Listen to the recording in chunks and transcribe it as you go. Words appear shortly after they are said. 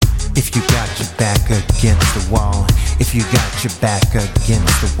If you got your back against the wall, if you got your back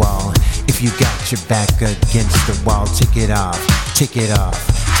against the wall, if you got your back against the wall, take it off, take it off,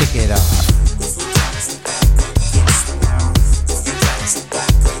 take it off.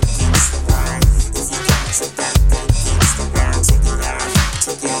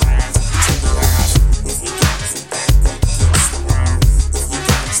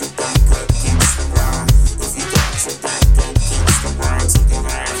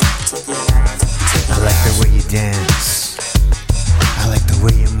 I like the way you dance, I like the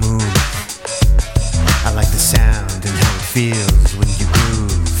way you move, I like the sound and how it feels when you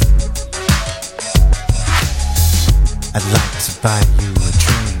groove. I'd like to buy you a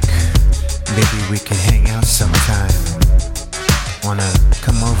drink, maybe we can hang out sometime. Wanna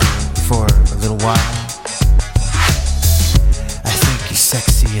come over for a little while? I think you're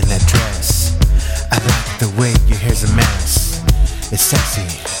sexy in that dress, I like the way your hair's a mess. It's sexy,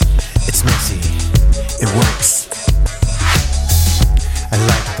 it's messy, it works. I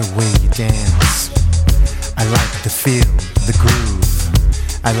like the way you dance, I like the feel, the groove,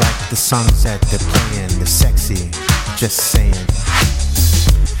 I like the songs that they're playing, they're sexy, just saying.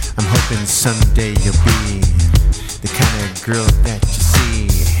 I'm hoping someday you'll be the kind of girl that you see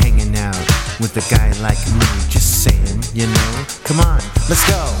hanging out with a guy like me, just saying, you know. Come on, let's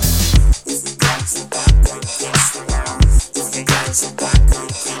go.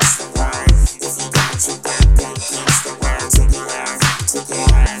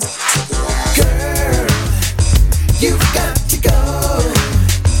 You've got to go,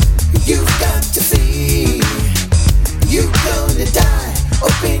 you've got to flee. You're gonna die,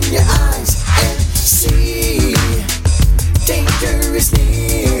 open your eyes and see. Danger is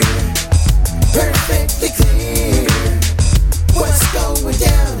near, perfectly clear. What's going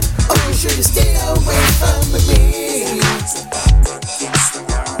down? Oh, you should have stayed away from me.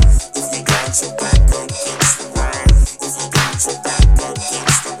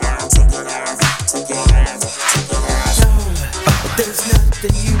 There's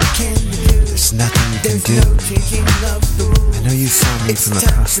nothing you can do. There's nothing you can do. No changing of the rules. I know you saw me from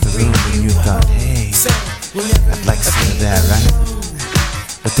across the room and you thought, hey, I'd like some of that, right?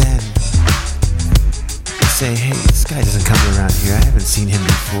 But then you say, hey, this guy doesn't come around here. I haven't seen him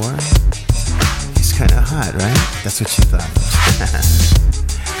before. He's kind of hot, right? That's what you thought.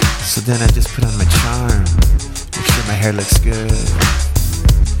 So then I just put on my charm, make sure my hair looks good,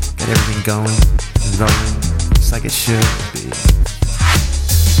 got everything going and rolling just like it should be.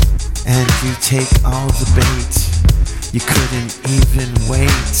 And you take all the bait, you couldn't even wait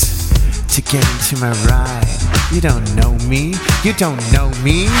to get into my ride. You don't know me, you don't know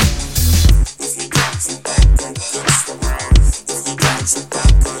me.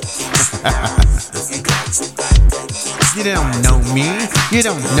 You don't know me, you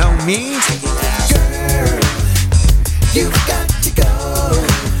don't know me. Girl, you've got to go,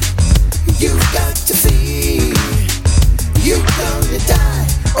 you've got to flee. You're gonna die,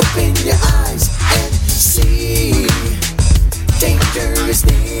 open your eyes and see. Danger is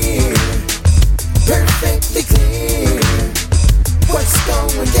near, perfectly clear. What's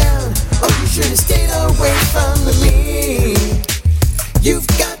going down? Oh, you should have stayed away from me. You've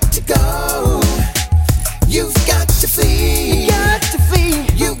got to go, you've got to flee.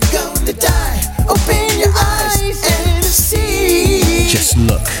 You're gonna die, open your eyes and see. Just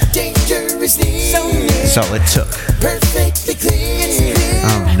look, danger is near, that's all it took. Perfectly clear.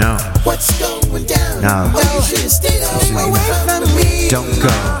 Oh no. What's going down? No. Oh, you should have stayed away from me. Don't go.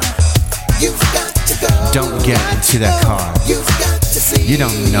 You've got to go. Don't get into that car. You've got to flee. You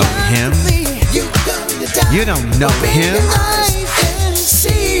don't know him. You're gonna die. You don't know him.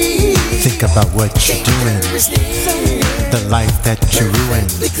 Think about what you're doing, the life that you ruined.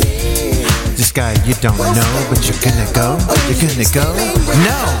 This guy you don't know, but you're gonna go. You're gonna go.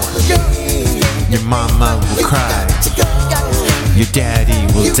 No. Your mama will cry, your daddy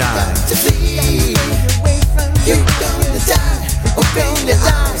will die.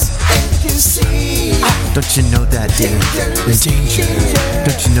 Don't you know that they're in danger?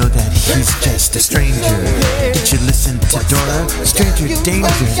 Don't you know that he's just a stranger? Did you listen to Dora? Stranger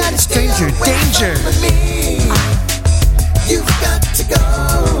danger, stranger danger. You've got to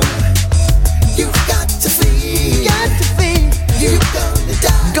go, you've got to flee. You're gonna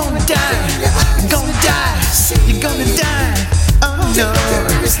die, gonna die, gonna die. You're gonna die. Oh no,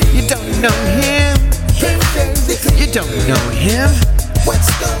 you don't know him. You don't know him. What's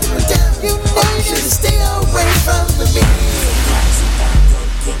going down? You know you should stay away from me.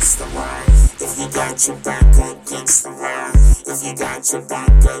 Against the wall. If you got your back against the wall. If you got your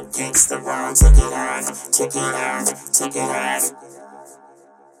back against the wall, take it off, take it off, take it off.